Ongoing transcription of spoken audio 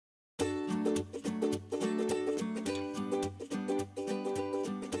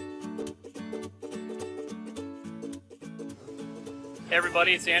Hey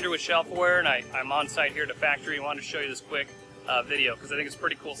everybody, it's Andrew with ShelfAware, and I'm on site here at a factory. I wanted to show you this quick video because I think it's a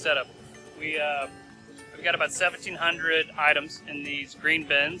pretty cool setup. We've got about 1,700 items in these green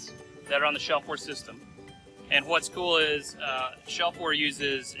bins that are on the ShelfAware system. And what's cool is ShelfAware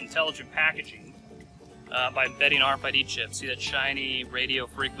uses intelligent packaging by embedding RFID chips. See that shiny radio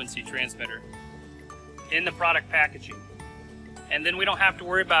frequency transmitter in the product packaging. And then we don't have to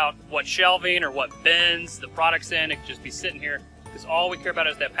worry about what shelving or what bins the product's in. It can just be sitting here because all we care about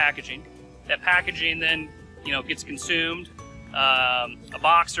is that packaging. That packaging then, gets consumed, a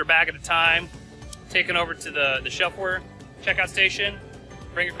box or a bag at a time, taken over to the ShelfAware checkout station,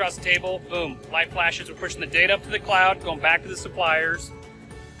 bring it across the table, boom, light flashes. We're pushing the data up to the cloud, going back to the suppliers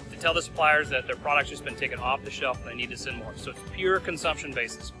to tell the suppliers that their product's just been taken off the shelf and they need to send more. So it's pure consumption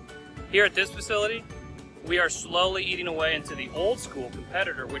basis. Here at this facility, we are slowly eating away into the old school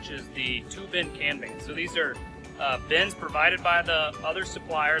competitor, which is the 2-bin kanban. So these are bins provided by the other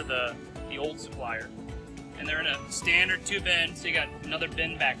supplier, the old supplier. And they're in a standard 2-bin, so you got another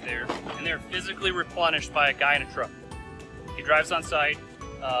bin back there. And they're physically replenished by a guy in a truck. He drives on site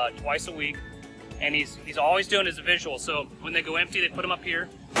twice a week, and he's always doing his visual. So when they go empty, they put them up here.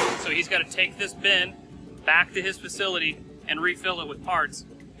 So he's got to take this bin back to his facility and refill it with parts,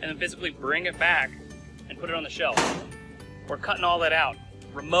 and then physically bring it back and put it on the shelf. We're cutting all that out.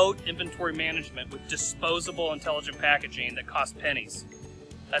 Remote inventory management with disposable intelligent packaging that costs pennies.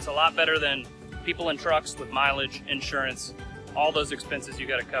 That's a lot better than people in trucks with mileage, insurance, all those expenses you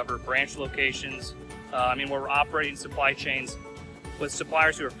got to cover, branch locations. We're operating supply chains with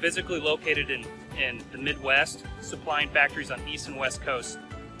suppliers who are physically located in the Midwest, supplying factories on East and West Coast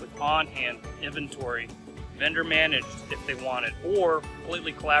with on-hand inventory, vendor managed if they want it, or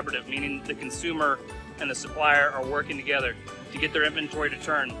completely collaborative, meaning the consumer and the supplier are working together to get their inventory to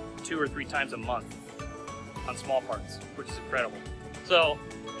turn 2 or 3 times a month on small parts, which is incredible. So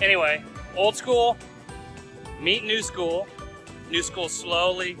anyway, old school, meet new school. New school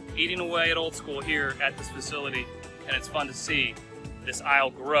slowly eating away at old school here at this facility, and it's fun to see this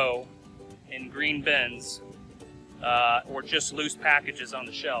aisle grow in green bins or just loose packages on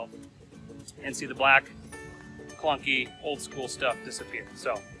the shelf, and see the black, clunky, old school stuff disappear.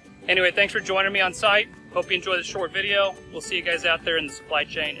 So anyway, thanks for joining me on site. Hope you enjoyed this short video. We'll see you guys out there in the supply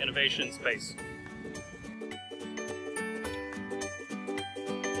chain innovation space.